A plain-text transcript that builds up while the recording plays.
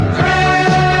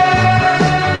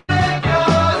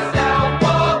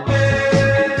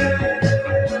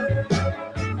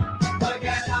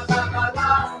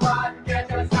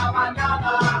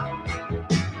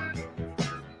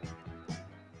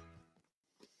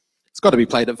got to be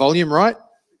played at volume, right?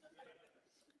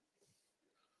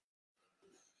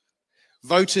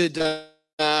 Voted the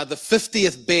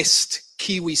 50th best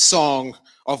Kiwi song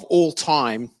of all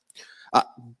time.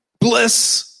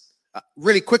 Bliss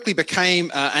really quickly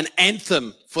became an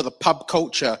anthem for the pub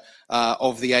culture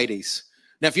of the 80s.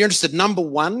 Now, if you're interested, number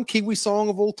one Kiwi song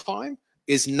of all time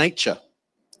is Nature.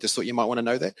 Just thought you might want to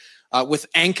know that. With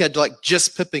Anchor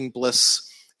just pipping Bliss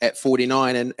at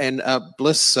 49 and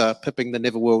Bliss pipping the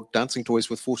Neverworld dancing toys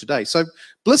with For Today. So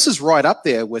Bliss is right up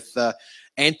there with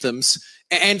anthems,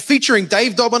 and featuring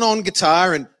Dave Dobbin on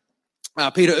guitar and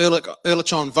Peter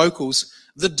Ehrlich on vocals.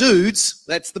 The Dudes,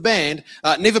 that's the band,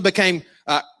 never became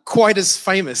quite as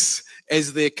famous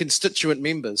as their constituent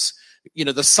members. You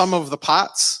know, the sum of the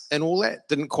parts and all that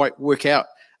didn't quite work out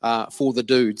for the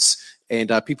Dudes. And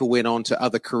people went on to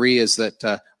other careers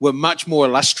that were much more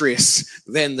illustrious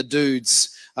than the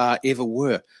Dudes ever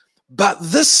were. But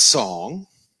this song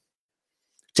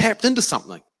tapped into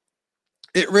something.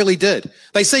 It really did.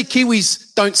 They say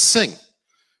Kiwis don't sing,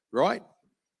 right?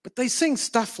 But they sing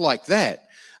stuff like that.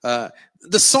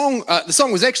 The song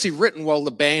was actually written while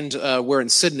the band were in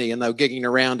Sydney and they were gigging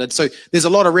around. And so there's a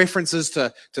lot of references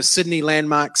to Sydney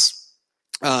landmarks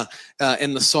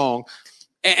in the song.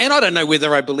 And I don't know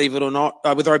whether I believe it or not,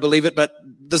 but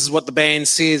this is what the band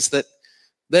says, that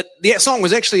the song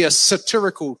was actually a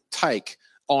satirical take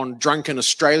on drunken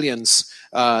Australians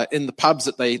in the pubs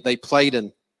that they played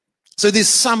in. So there's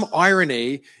some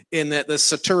irony in that the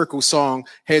satirical song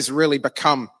has really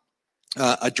become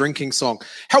a drinking song,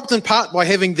 helped in part by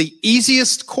having the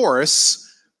easiest chorus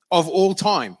of all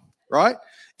time, right?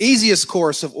 Easiest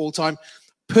chorus of all time,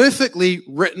 perfectly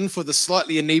written for the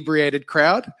slightly inebriated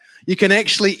crowd. You can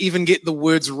actually even get the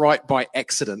words right by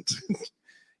accident.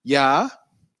 Yeah.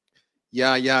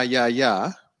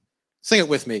 Sing it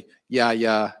with me.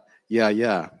 Yeah.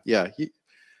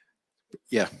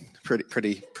 Yeah,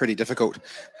 pretty difficult.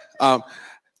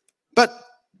 But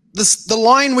the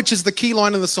line, which is the key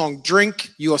line of the song, drink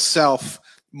yourself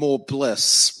more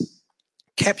bliss,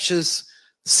 captures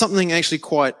something actually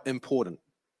quite important.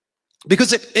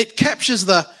 Because it captures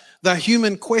the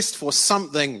human quest for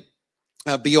something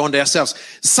beyond ourselves,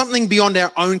 something beyond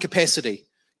our own capacity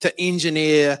to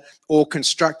engineer or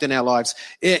construct in our lives.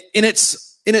 In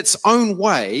its own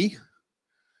way,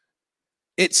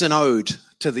 it's an ode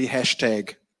to the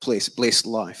hashtag blessed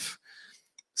life,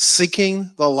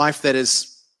 seeking the life that is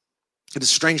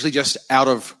strangely just out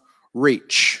of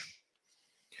reach.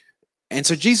 And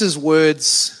so Jesus'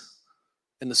 words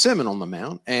in the Sermon on the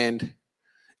Mount and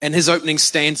his opening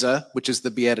stanza, which is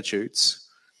the Beatitudes,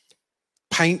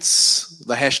 paints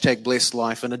the hashtag blessed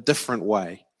life in a different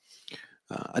way,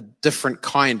 a different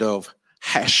kind of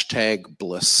hashtag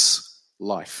bliss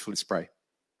life. Let's pray.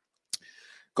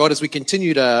 God, as we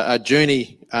continue to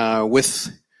journey with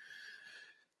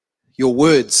your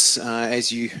words,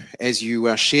 as you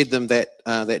shared them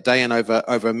that day and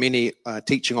over many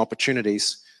teaching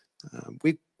opportunities,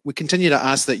 we continue to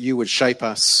ask that you would shape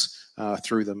us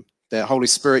through them. That Holy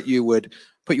Spirit, you would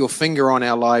put your finger on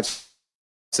our lives,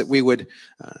 that we would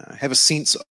have a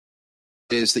sense of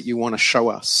what it is that you want to show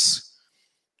us,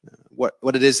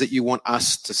 what it is that you want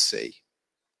us to see.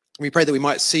 We pray that we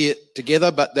might see it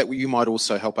together, but that you might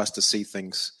also help us to see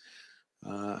things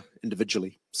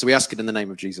individually. So we ask it in the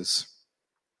name of Jesus.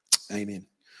 Amen.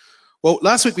 Well,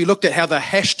 last week we looked at how the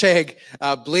hashtag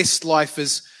blessed life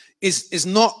is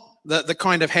not the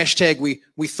kind of hashtag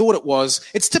we thought it was.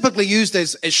 It's typically used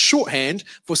as shorthand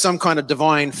for some kind of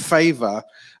divine favor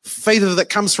that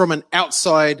comes from an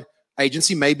outside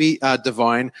agency, maybe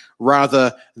divine,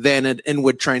 rather than an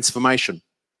inward transformation.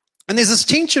 And there's this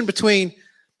tension between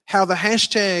how the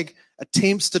hashtag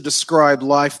attempts to describe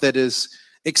life that is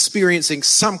experiencing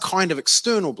some kind of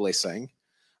external blessing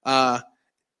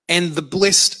and the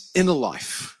blessed inner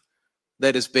life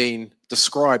that is being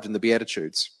described in the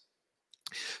Beatitudes.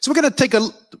 So we're going to take a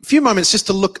few moments just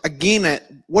to look again at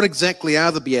what exactly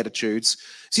are the Beatitudes.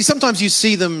 See, sometimes you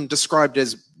see them described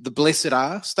as the blessed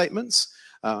are statements,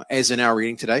 as in our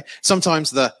reading today.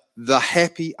 Sometimes the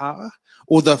happy are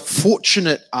or the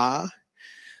fortunate are.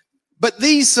 But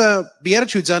these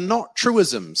Beatitudes are not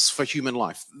truisms for human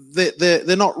life.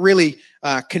 They're not really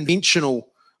conventional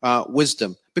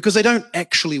wisdom because they don't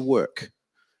actually work.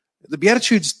 The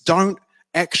Beatitudes don't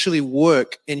actually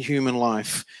work in human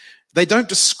life. They don't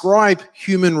describe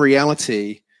human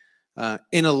reality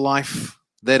in a life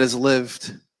that is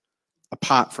lived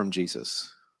apart from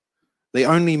Jesus. They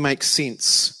only make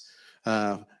sense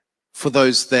for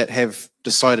those that have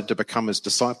decided to become his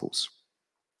disciples.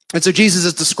 And so Jesus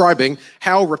is describing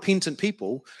how repentant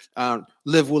people will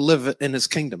live in his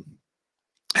kingdom.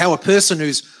 How a person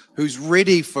who's who's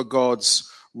ready for God's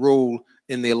rule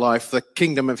in their life, the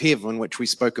kingdom of heaven, which we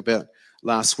spoke about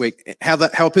last week, how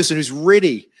a person who's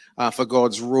ready for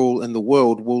God's rule in the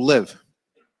world will live.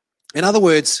 In other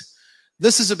words,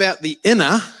 this is about the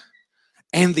inner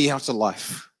and the outer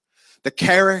life, the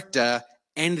character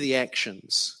and the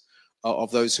actions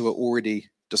of those who are already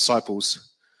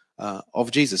disciples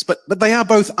of Jesus. But they are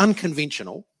both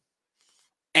unconventional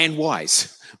and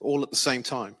wise all at the same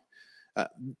time.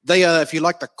 They are, if you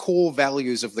like, the core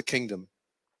values of the kingdom.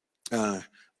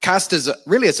 Cast as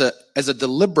a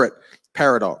deliberate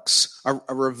paradox,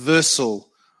 a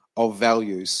reversal of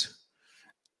values.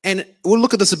 And we'll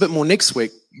look at this a bit more next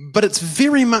week, but it's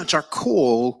very much a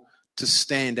call to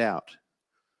stand out,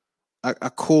 a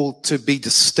call to be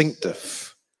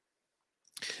distinctive.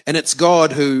 And it's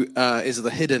God who is the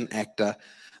hidden actor,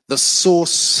 the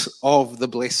source of the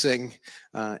blessing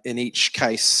in each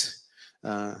case,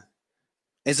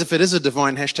 as if it is a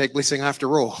divine blessing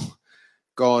after all.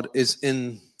 God is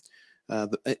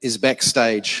is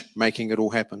backstage making it all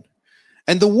happen.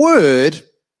 And the word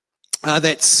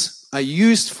that's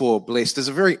used for blessed is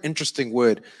a very interesting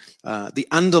word. The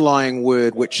underlying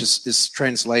word, which is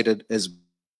translated as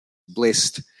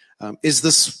blessed, is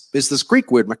this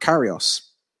Greek word, makarios.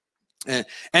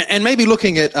 And maybe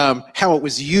looking at how it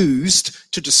was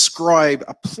used to describe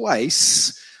a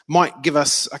place might give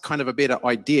us a kind of a better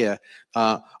idea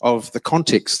of the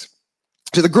context.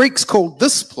 So the Greeks called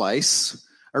this place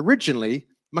originally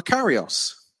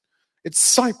Makarios. It's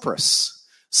Cyprus.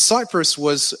 Cyprus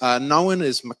was known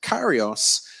as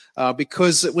Makarios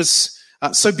because it was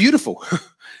so beautiful,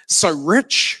 so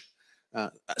rich,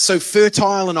 so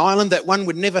fertile an island that one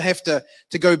would never have to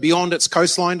go beyond its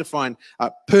coastline to find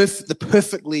the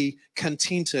perfectly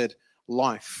contented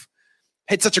life.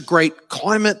 Had such a great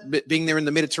climate, being there in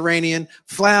the Mediterranean,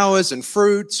 flowers and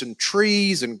fruits and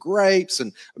trees and grapes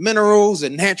and minerals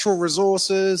and natural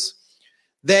resources,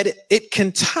 that it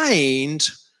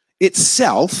contained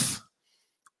itself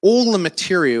all the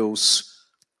materials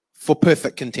for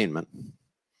perfect contentment,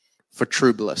 for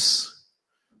true bliss.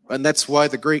 And that's why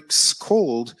the Greeks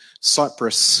called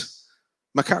Cyprus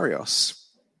Makarios.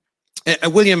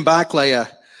 William Barclay,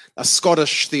 a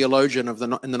Scottish theologian in the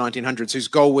 1900s, whose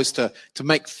goal was to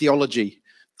make theology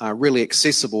really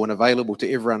accessible and available to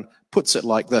everyone, puts it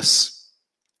like this.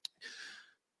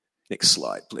 Next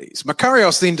slide, please.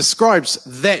 Makarios then describes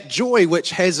that joy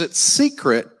which has its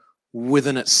secret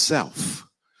within itself.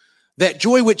 That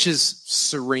joy which is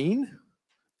serene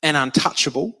and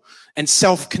untouchable and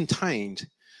self-contained.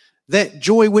 That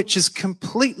joy which is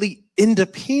completely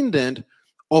independent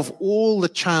of all the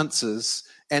chances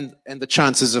and the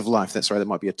chances of life. That's right, that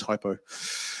might be a typo.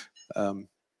 Now,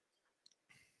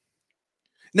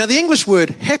 the English word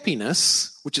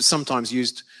happiness, which is sometimes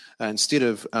used instead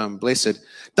of blessed,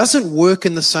 doesn't work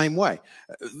in the same way.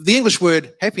 The English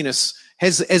word happiness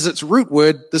has as its root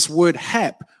word this word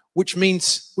hap, which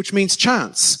means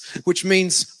chance, which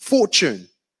means fortune.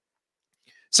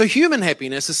 So human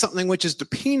happiness is something which is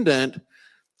dependent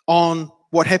on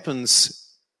what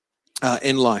happens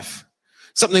in life.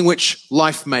 Something which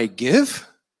life may give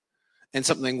and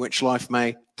something which life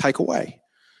may take away.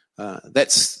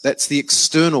 That's the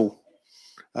external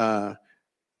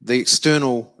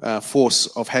force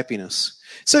of happiness.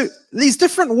 So these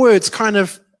different words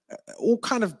all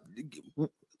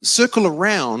circle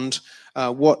around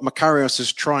what Makarios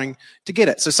is trying to get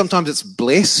at. So sometimes it's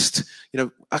blessed,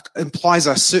 implies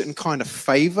a certain kind of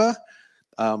favor.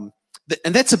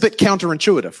 And that's a bit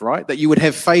counterintuitive, right? That you would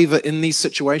have favor in these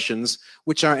situations,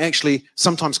 which are actually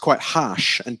sometimes quite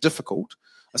harsh and difficult.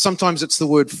 Sometimes it's the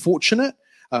word fortunate,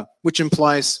 which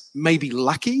implies maybe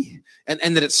lucky,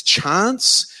 and that it's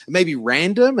chance, maybe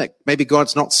random, maybe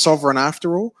God's not sovereign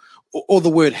after all. Or the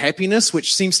word happiness,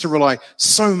 which seems to rely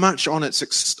so much on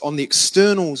the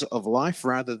externals of life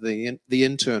rather than the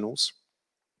internals.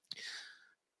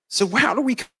 So how do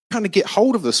we kind of get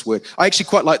hold of this word? I actually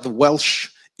quite like the Welsh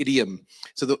idiom.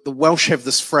 So the Welsh have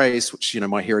this phrase, which,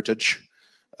 my heritage.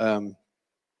 And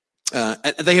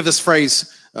they have this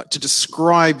phrase to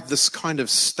describe this kind of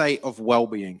state of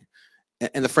well-being.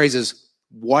 And the phrase is,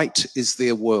 white is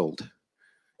their world.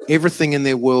 Everything in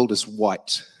their world is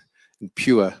white and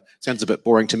pure. Sounds a bit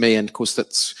boring to me, and of course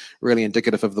that's really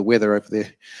indicative of the weather over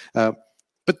there.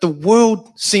 But the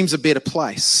world seems a better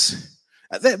place.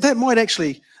 That might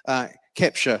actually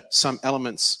capture some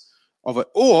elements of it.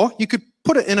 Or you could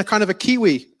put it in a kind of a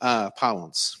Kiwi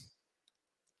parlance.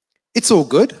 It's all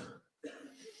good.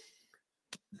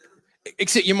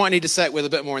 Except you might need to say it with a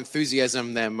bit more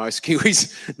enthusiasm than most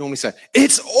Kiwis normally say.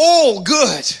 It's all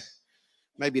good.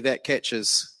 Maybe that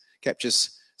captures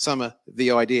some of the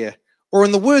idea. Or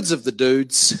in the words of the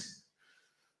dudes,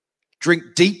 drink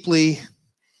deeply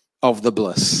of the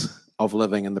bliss of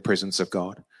living in the presence of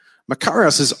God.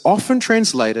 Makarios is often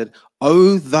translated,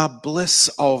 oh, the bliss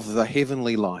of the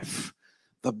heavenly life.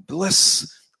 The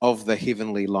bliss of the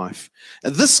heavenly life.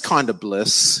 And this kind of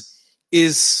bliss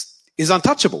is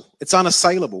untouchable. It's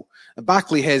unassailable. And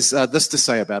Barclay has this to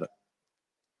say about it.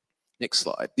 Next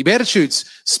slide. The Beatitudes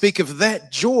speak of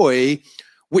that joy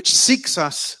which seeks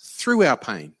us through our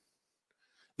pain.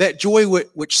 That joy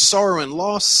which sorrow and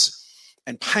loss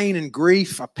and pain and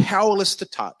grief are powerless to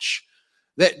touch.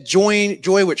 That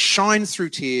joy which shines through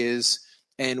tears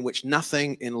and which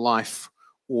nothing in life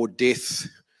or death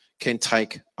can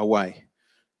take away.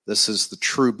 This is the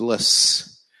true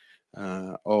bliss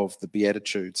of the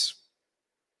Beatitudes.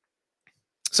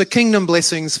 So kingdom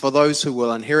blessings for those who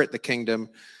will inherit the kingdom.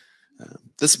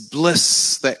 This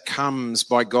bliss that comes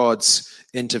by God's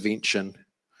intervention.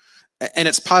 And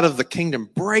it's part of the kingdom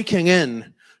breaking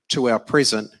in to our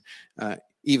present,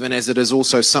 even as it is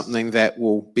also something that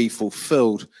will be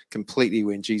fulfilled completely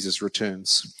when Jesus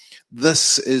returns.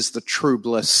 This is the true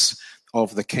bliss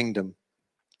of the kingdom.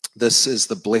 This is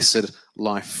the blessed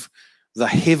life, the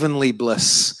heavenly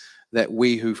bliss that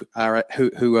we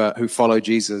who follow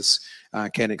Jesus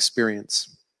can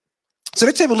experience. So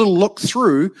let's have a little look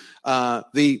through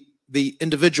the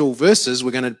individual verses.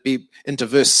 We're going to be into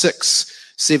verse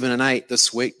 6, 7, and 8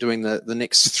 this week, doing the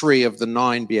next 3 of the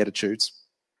 9 Beatitudes.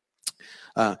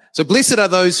 So blessed are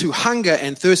those who hunger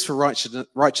and thirst for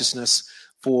righteousness,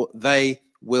 for they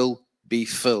will be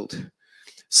filled.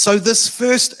 So this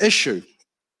first issue,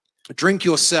 drink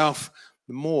yourself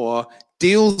more,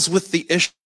 deals with the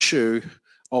issue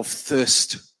of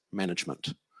thirst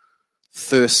management.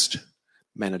 Thirst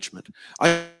management.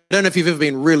 I don't know if you've ever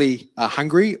been really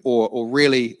hungry or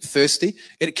really thirsty.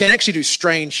 It can actually do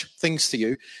strange things to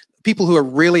you. People who are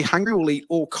really hungry will eat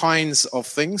all kinds of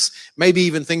things, maybe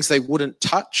even things they wouldn't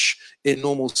touch in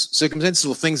normal circumstances,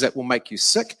 or things that will make you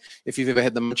sick. If you've ever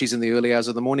had the munchies in the early hours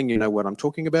of the morning, you know what I'm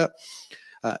talking about.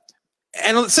 And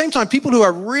at the same time, people who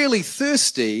are really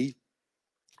thirsty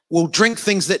will drink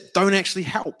things that don't actually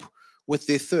help with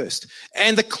their thirst.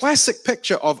 And the classic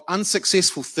picture of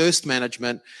unsuccessful thirst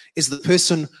management is the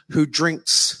person who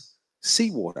drinks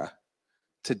seawater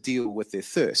to deal with their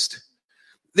thirst.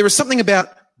 There is something about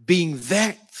being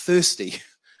that thirsty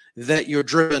that you're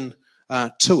driven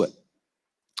to it.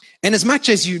 And as much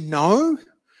as you know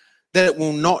that it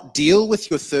will not deal with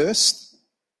your thirst,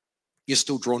 you're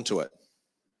still drawn to it.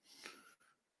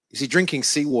 You see, drinking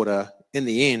seawater in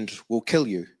the end will kill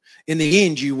you. In the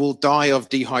end, you will die of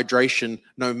dehydration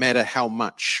no matter how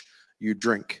much you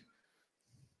drink.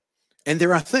 And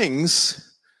there are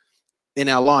things in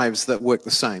our lives that work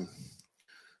the same.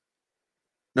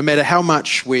 No matter how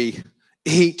much we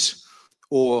eat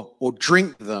or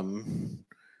drink them,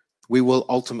 we will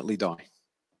ultimately die.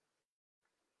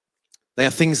 They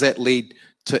are things that lead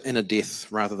to inner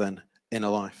death rather than inner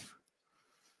life.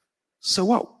 So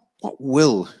what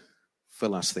will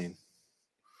fill us then?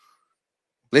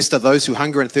 Blessed are those who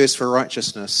hunger and thirst for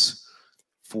righteousness,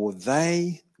 for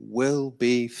they will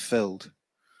be filled.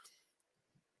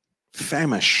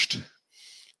 Famished,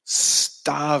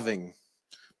 starving,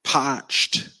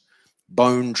 parched,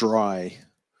 bone dry.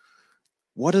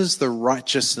 What is the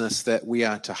righteousness that we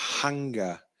are to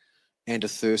hunger and to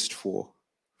thirst for?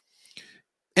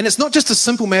 And it's not just a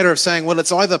simple matter of saying, well,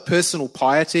 it's either personal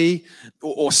piety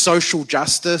or social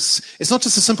justice. It's not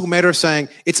just a simple matter of saying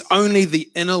it's only the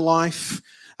inner life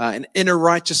and inner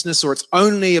righteousness, or it's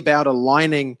only about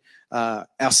aligning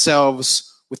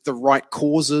ourselves with the right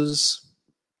causes.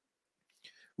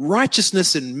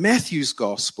 Righteousness in Matthew's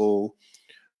gospel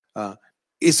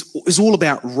is all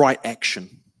about right action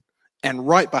and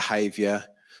right behavior,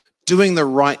 doing the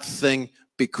right thing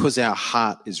because our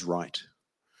heart is right.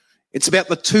 It's about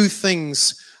the two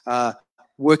things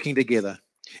working together.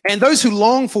 And those who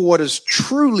long for what is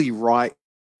truly right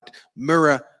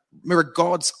mirror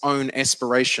God's own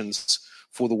aspirations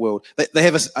for the world. They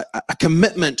have a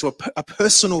commitment to a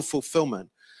personal fulfillment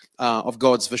of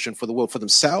God's vision for the world, for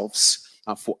themselves,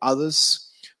 for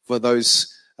others, for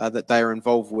those that they are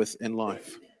involved with in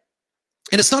life.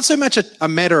 And it's not so much a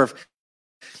matter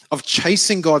of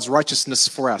chasing God's righteousness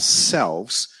for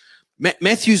ourselves.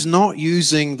 Matthew's not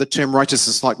using the term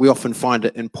righteousness like we often find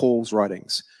it in Paul's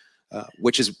writings,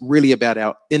 which is really about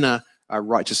our inner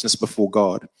righteousness before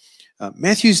God.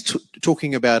 Matthew's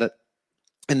talking about it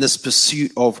in this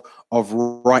pursuit of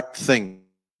right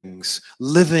things,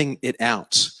 living it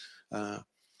out.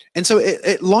 And so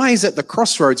it lies at the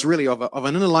crossroads, really, of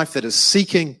an inner life that is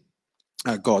seeking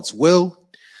God's will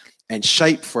and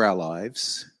shape for our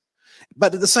lives,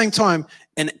 but at the same time,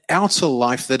 an outer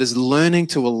life that is learning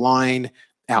to align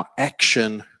our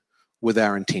action with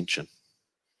our intention,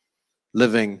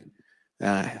 living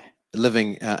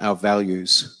our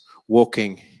values,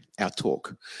 walking our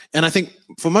talk. And I think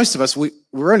for most of us,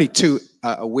 we're only too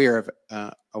aware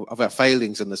of our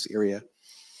failings in this area.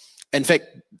 In fact,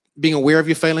 being aware of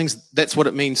your failings, that's what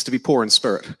it means to be poor in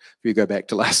spirit. If you go back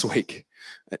to last week,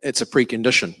 it's a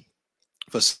precondition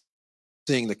for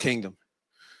seeing the kingdom,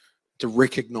 to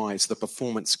recognize the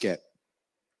performance gap.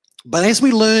 But as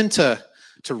we learn to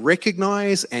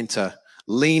recognize and to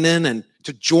lean in and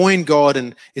to join God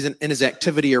in his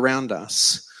activity around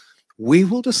us, we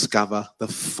will discover the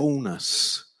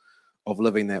fullness of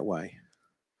living that way.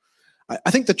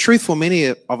 I think the truth for many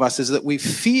of us is that we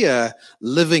fear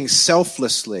living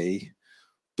selflessly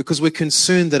because we're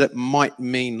concerned that it might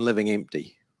mean living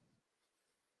empty,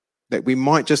 that we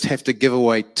might just have to give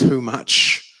away too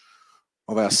much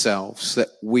of ourselves, that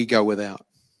we go without.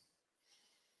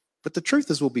 But the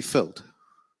truth is we'll be filled.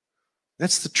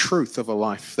 That's the truth of a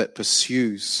life that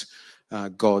pursues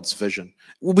God's vision.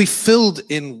 We'll be filled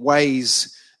in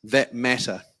ways that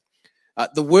matter.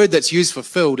 The word that's used for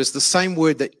filled is the same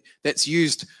word that's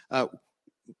used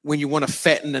when you want to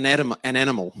fatten an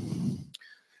animal.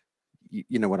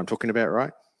 You know what I'm talking about,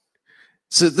 right?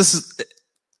 So this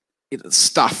is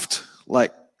stuffed,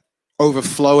 like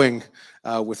overflowing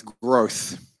with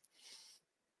growth.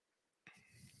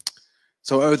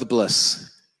 So, the bliss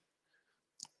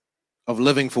of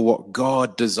living for what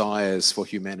God desires for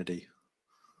humanity.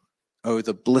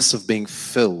 The bliss of being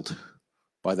filled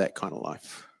by that kind of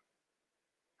life.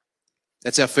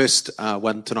 That's our first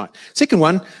one tonight. Second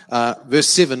one, verse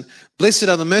 7. Blessed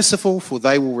are the merciful, for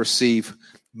they will receive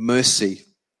mercy.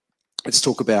 Let's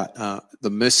talk about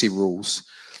the mercy rules.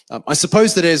 I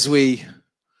suppose that as we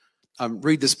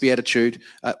read this beatitude,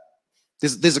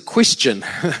 there's a question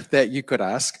that you could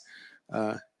ask.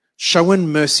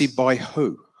 Shown mercy by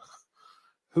who?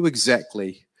 Who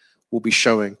exactly will be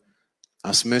showing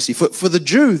us mercy? For the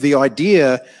Jew, the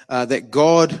idea that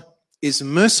God is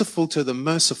merciful to the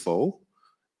merciful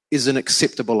is an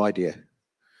acceptable idea.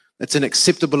 It's an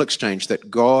acceptable exchange,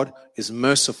 that God is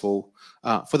merciful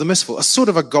for the merciful. A sort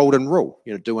of a golden rule,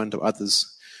 do unto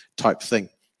others type thing.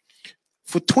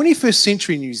 For 21st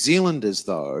century New Zealanders,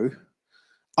 though,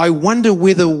 I wonder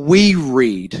whether we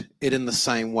read it in the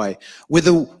same way,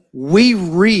 whether we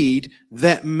read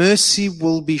that mercy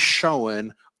will be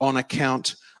shown on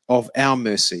account of our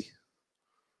mercy,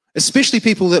 especially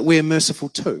people that we're merciful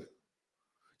to.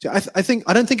 I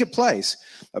don't think it plays.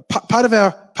 Part of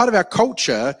our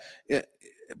culture,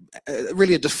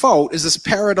 really a default, is this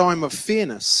paradigm of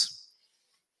fairness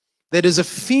that is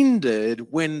offended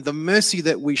when the mercy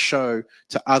that we show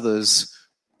to others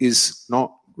is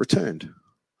not returned.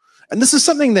 And this is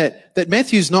something that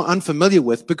Matthew's not unfamiliar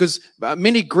with, because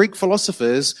many Greek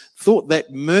philosophers thought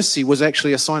that mercy was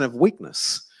actually a sign of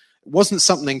weakness. It wasn't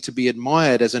something to be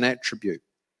admired as an attribute.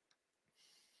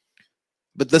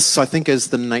 But this, I think, is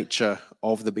the nature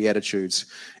of the Beatitudes.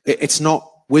 It's not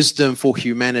wisdom for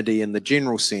humanity in the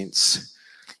general sense.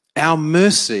 Our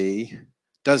mercy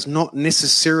does not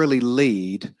necessarily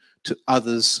lead to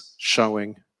others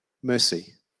showing mercy.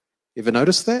 Ever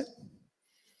notice that?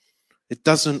 It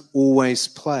doesn't always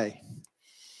play.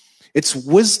 It's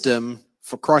wisdom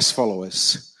for Christ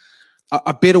followers,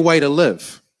 a better way to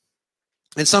live.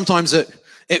 And sometimes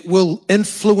it will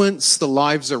influence the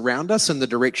lives around us in the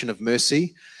direction of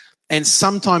mercy. And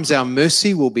sometimes our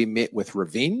mercy will be met with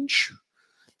revenge.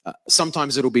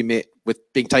 Sometimes it'll be met with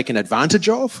being taken advantage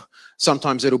of.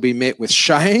 Sometimes it'll be met with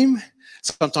shame.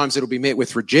 Sometimes it'll be met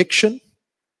with rejection.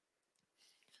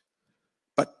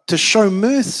 But to show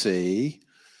mercy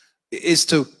is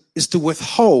to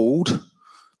withhold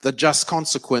the just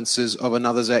consequences of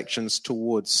another's actions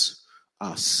towards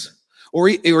us, or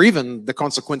even the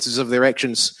consequences of their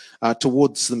actions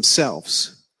towards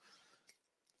themselves.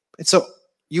 And so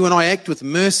you and I act with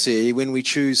mercy when we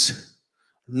choose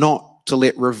not to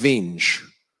let revenge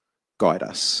guide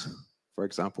us, for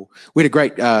example. We had a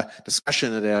great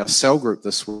discussion at our cell group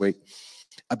this week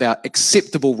about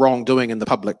acceptable wrongdoing in the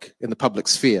public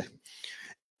sphere.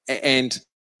 And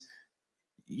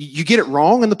you get it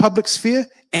wrong in the public sphere,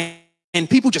 and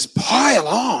people just pile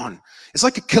on. It's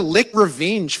like a collect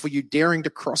revenge for you daring to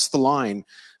cross the line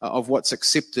of what's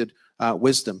accepted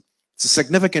wisdom. It's a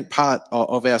significant part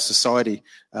of our society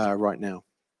right now.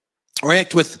 I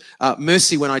act with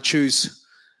mercy when I choose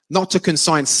not to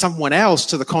consign someone else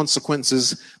to the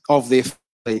consequences of their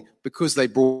folly because they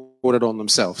brought it on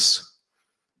themselves.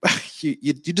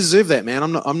 You deserve that, man.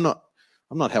 I'm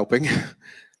not helping.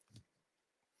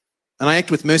 And I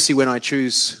act with mercy when I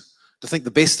choose to think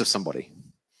the best of somebody,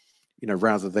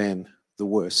 rather than the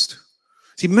worst.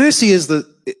 See, mercy is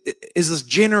this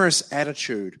generous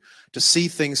attitude to see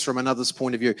things from another's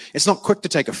point of view. It's not quick to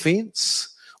take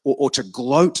offense or to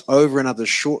gloat over another's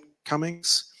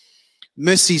shortcomings.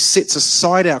 Mercy sets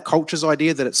aside our culture's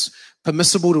idea that it's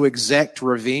permissible to exact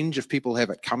revenge if people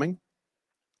have it coming.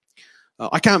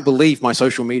 I can't believe my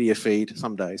social media feed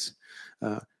some days.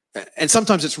 And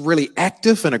sometimes it's really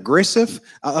active and aggressive.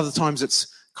 Other times it's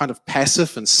kind of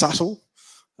passive and subtle.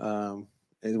 And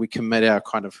we commit our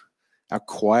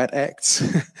quiet acts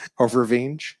of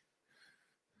revenge.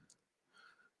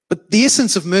 But the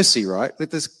essence of mercy, right?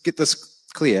 Get this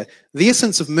clear. The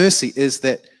essence of mercy is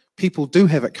that people do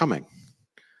have it coming.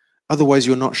 Otherwise,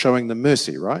 you're not showing them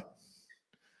mercy, right?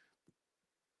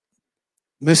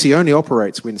 Mercy only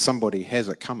operates when somebody has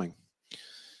it coming.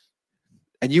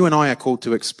 And you and I are called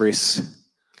to express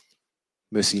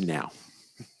mercy now,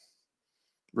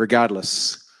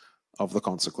 regardless of the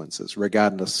consequences,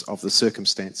 regardless of the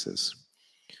circumstances.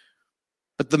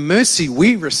 But the mercy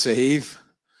we receive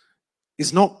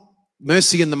is not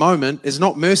mercy in the moment, is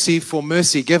not mercy for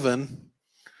mercy given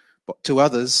but to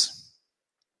others.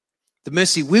 The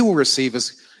mercy we will receive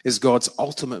is God's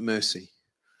ultimate mercy.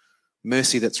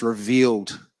 Mercy that's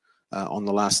revealed on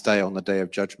the last day, on the day of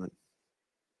judgment.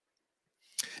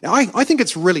 Now, I think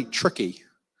it's really tricky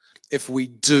if we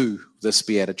do this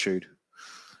beatitude.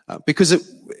 Because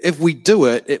if we do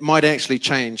it, it might actually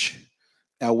change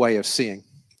our way of seeing.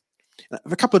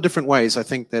 A couple of different ways I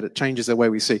think that it changes the way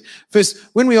we see. First,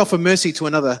 when we offer mercy to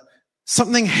another,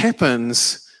 something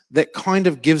happens that kind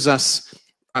of gives us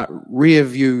rear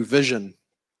view vision.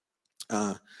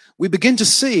 We begin to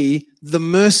see the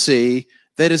mercy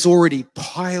that is already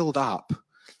piled up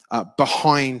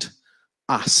behind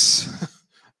us.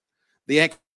 The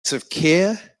acts of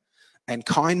care and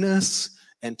kindness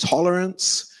and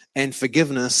tolerance and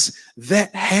forgiveness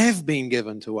that have been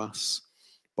given to us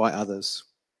by others.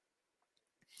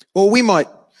 Or we might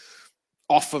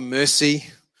offer mercy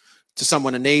to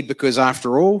someone in need because,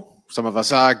 after all, some of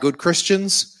us are good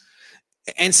Christians,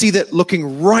 and see that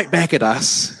looking right back at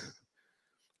us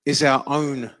is our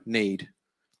own need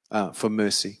for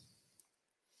mercy.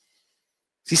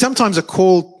 See, sometimes a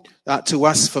call to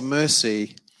us for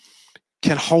mercy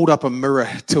can hold up a mirror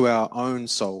to our own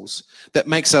souls that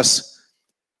makes us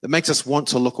want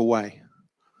to look away,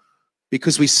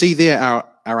 because we see there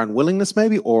our unwillingness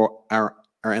maybe, or our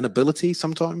inability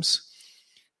sometimes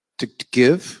to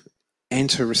give and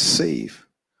to receive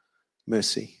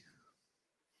mercy.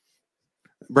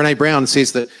 Brené Brown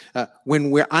says that when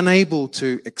we're unable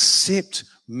to accept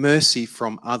mercy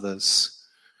from others,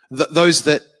 those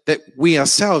that we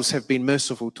ourselves have been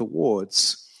merciful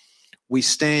towards, we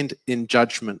stand in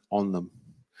judgment on them,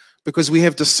 because we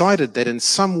have decided that in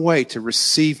some way to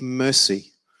receive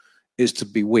mercy is to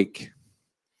be weak.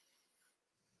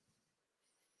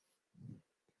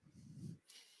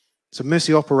 So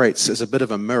mercy operates as a bit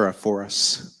of a mirror for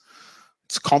us.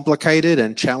 It's complicated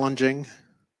and challenging,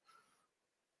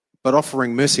 but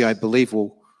offering mercy, I believe,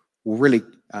 will really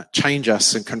change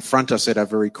us and confront us at our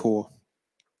very core.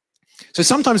 So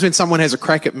sometimes when someone has a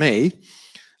crack at me,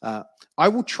 I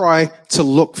will try to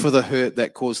look for the hurt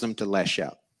that caused them to lash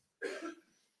out.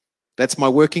 That's my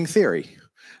working theory.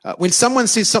 When someone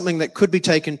says something that could be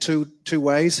taken two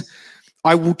ways,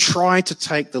 I will try to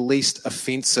take the least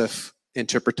offensive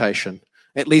interpretation,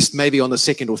 at least maybe on the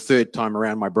second or third time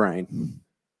around my brain.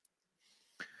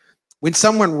 When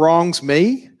someone wrongs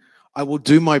me, I will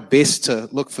do my best to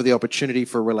look for the opportunity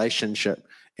for relationship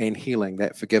and healing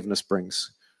that forgiveness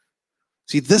brings.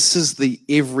 See, this is the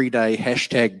everyday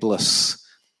 #Bliss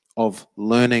of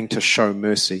learning to show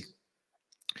mercy,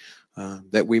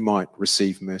 that we might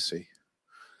receive mercy.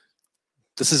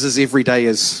 This is as everyday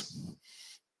as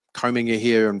combing your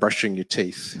hair and brushing your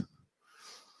teeth,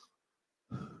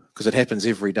 because it happens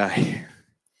every day.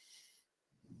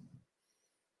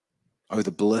 Oh,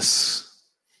 the bliss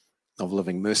of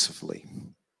living mercifully.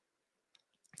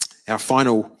 Our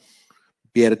final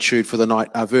beatitude for the night,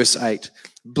 verse 8.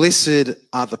 Blessed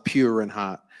are the pure in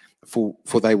heart, for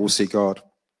they will see God.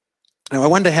 Now, I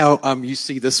wonder how you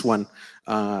see this one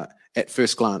at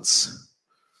first glance.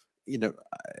 I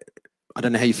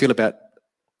don't know how you feel about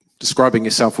describing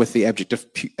yourself with the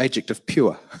adjective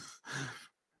pure.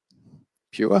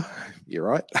 Pure? You're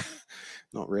right.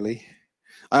 Not really.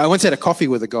 I once had a coffee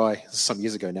with a guy some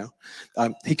years ago now.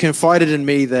 He confided in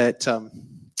me that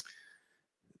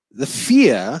the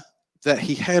fear that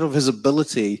he had of his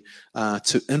ability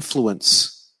to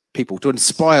influence people, to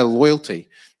inspire loyalty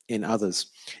in others.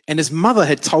 And his mother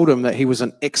had told him that he was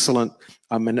an excellent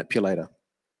manipulator.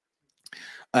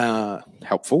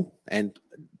 helpful. And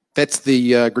that's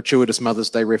the gratuitous Mother's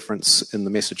Day reference in the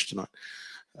message tonight.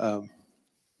 And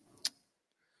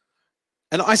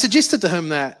I suggested to him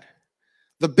that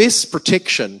the best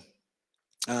protection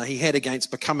he had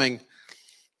against becoming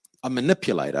a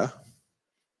manipulator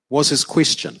was his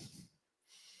question.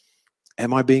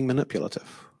 Am I being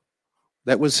manipulative?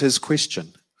 That was his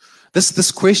question.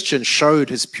 This question showed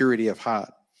his purity of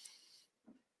heart.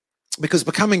 Because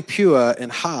becoming pure in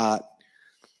heart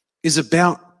is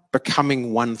about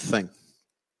becoming one thing.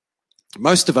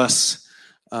 Most of us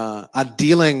are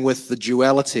dealing with the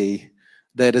duality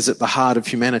that is at the heart of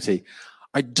humanity.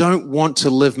 I don't want to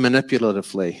live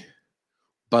manipulatively,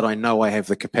 but I know I have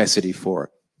the capacity for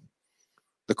it.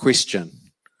 The question,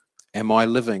 am I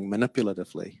living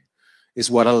manipulatively,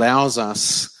 is what allows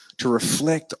us to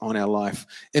reflect on our life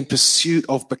in pursuit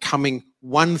of becoming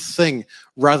one thing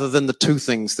rather than the two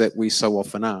things that we so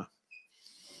often are.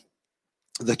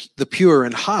 The pure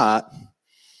in heart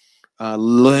are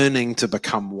learning to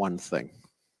become one thing.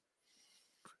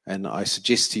 And I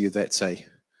suggest to you that's a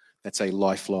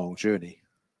lifelong journey.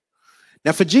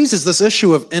 Now for Jesus, this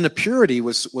issue of inner purity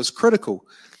was critical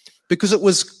because it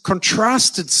was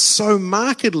contrasted so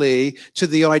markedly to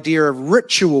the idea of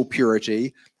ritual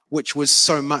purity, which was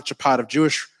so much a part of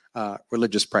Jewish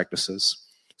religious practices.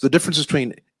 The difference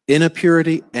between inner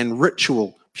purity and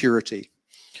ritual purity.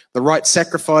 The right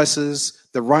sacrifices,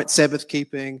 the right Sabbath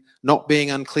keeping, not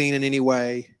being unclean in any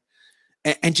way.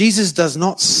 And Jesus does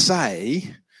not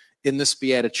say in this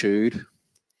beatitude,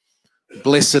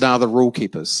 blessed are the rule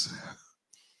keepers.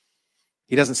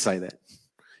 He doesn't say that.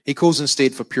 He calls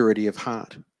instead for purity of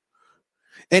heart.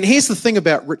 And here's the thing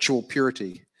about ritual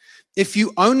purity. If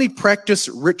you only practice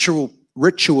ritual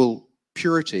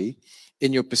purity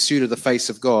in your pursuit of the face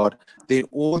of God, then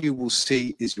all you will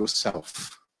see is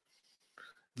yourself.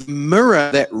 The mirror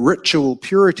that ritual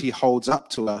purity holds up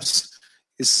to us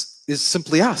is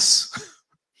simply us.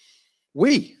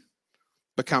 We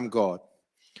become God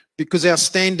because our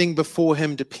standing before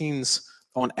him depends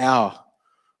on our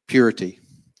purity.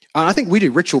 I think we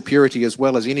do ritual purity as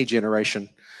well as any generation.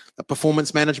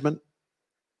 Performance management,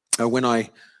 when I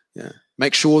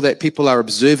make sure that people are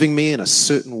observing me in a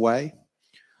certain way.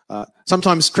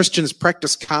 Sometimes Christians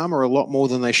practice karma a lot more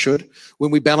than they should.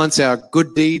 When we balance our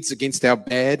good deeds against our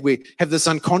bad, we have this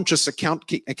unconscious account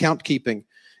keeping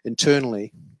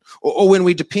internally. Or when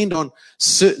we depend on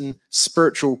certain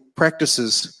spiritual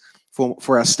practices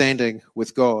for our standing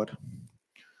with God.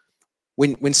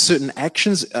 When certain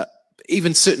actions,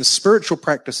 even certain spiritual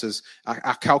practices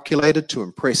are calculated to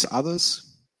impress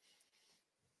others.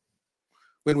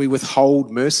 When we withhold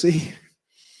mercy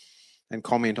and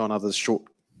comment on others'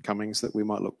 shortcomings that we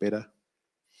might look better.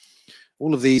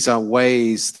 All of these are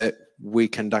ways that we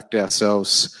conduct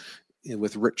ourselves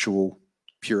with ritual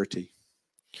purity.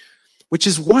 Which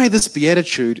is why this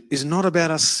beatitude is not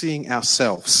about us seeing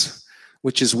ourselves,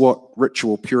 which is what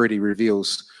ritual purity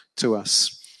reveals to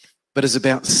us, but is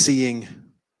about seeing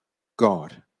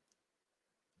God.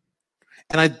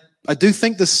 And I do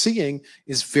think the seeing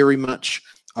is very much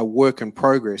a work in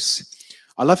progress.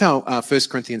 I love how 1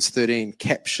 Corinthians 13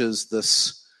 captures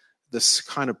this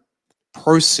kind of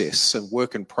process and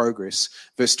work in progress.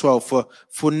 Verse 12,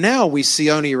 for now we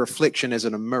see only a reflection as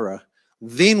in a mirror,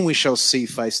 then we shall see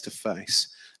face to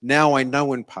face. Now I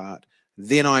know in part,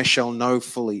 then I shall know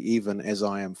fully, even as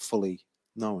I am fully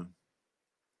known.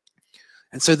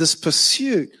 And so this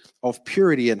pursuit of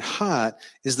purity in heart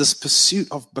is this pursuit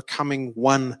of becoming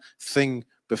one thing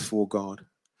before God.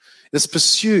 This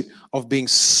pursuit of being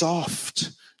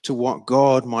soft to what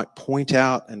God might point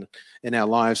out in our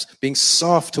lives, being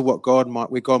soft to what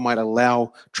where God might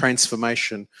allow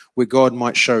transformation, where God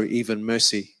might show even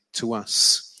mercy to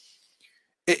us.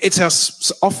 It's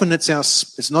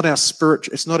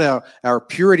not our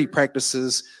purity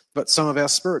practices, but some of our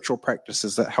spiritual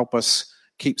practices that help us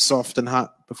keep soft in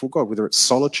heart before God, whether it's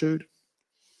solitude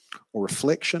or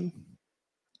reflection,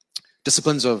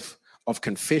 disciplines of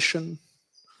confession,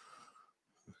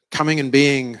 coming and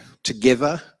being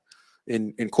together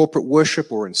in corporate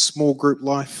worship or in small group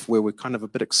life where we're kind of a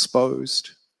bit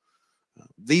exposed.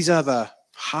 These are the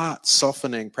heart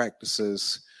softening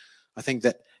practices, I think,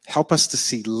 that help us to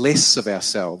see less of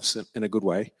ourselves in a good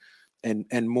way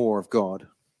and more of God.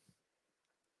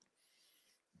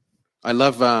 I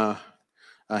love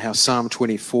how Psalm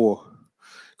 24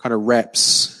 kind of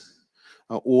wraps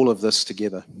all of this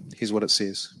together. Here's what it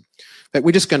says. But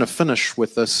we're just going to finish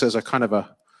with this as a kind of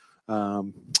a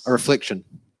reflection.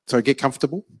 So get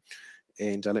comfortable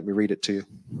and let me read it to you.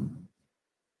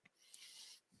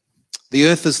 The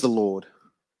earth is the Lord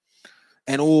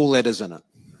and all that is in it,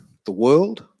 the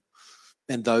world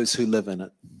and those who live in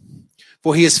it.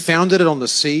 For he has founded it on the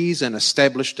seas and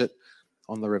established it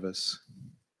on the rivers.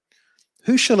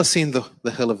 Who shall ascend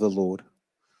the hill of the Lord?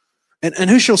 And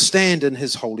who shall stand in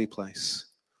his holy place?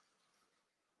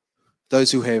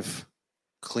 Those who have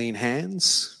clean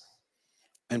hands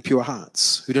and pure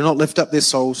hearts, who do not lift up their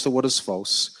souls to what is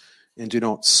false and do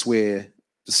not swear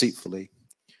deceitfully.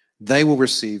 They will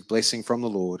receive blessing from the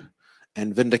Lord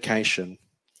and vindication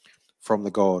from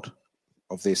the God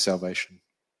of their salvation.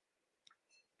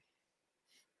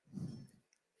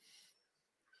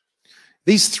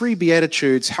 These three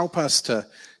Beatitudes help us to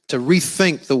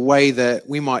rethink the way that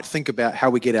we might think about how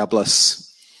we get our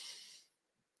bliss.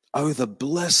 Oh, the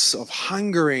bliss of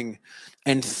hungering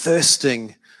and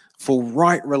thirsting for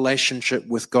right relationship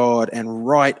with God and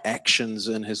right actions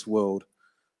in his world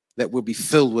that will be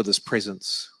filled with his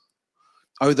presence.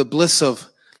 Oh, the bliss of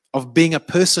being a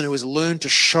person who has learned to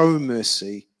show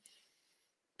mercy,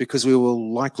 because we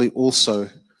will likely also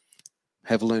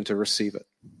have learned to receive it.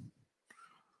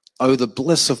 Oh, the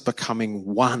bliss of becoming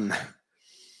one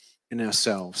in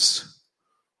ourselves,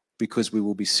 because we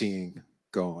will be seeing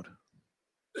God.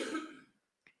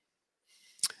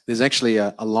 There's actually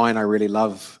a line I really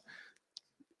love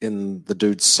in the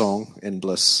dude's song in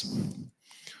Bliss.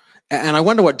 And I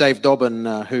wonder what Dave Dobbin,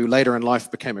 who later in life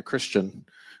became a Christian,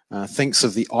 thinks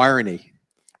of the irony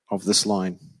of this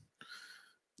line.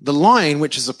 The line,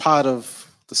 which is a part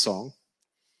of the song,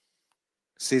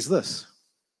 says this: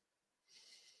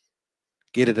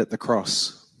 get it at the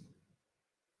cross.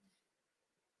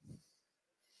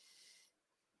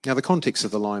 Now, the context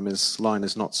of the line is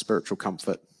not spiritual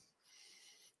comfort.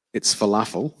 It's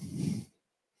falafel.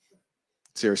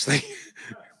 Seriously.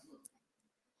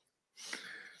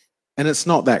 And it's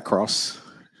not that cross.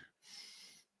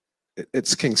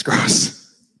 It's King's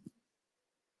Cross.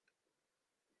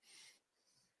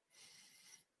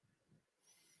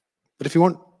 But if you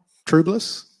want true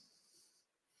bliss,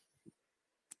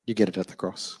 you get it at the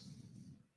cross.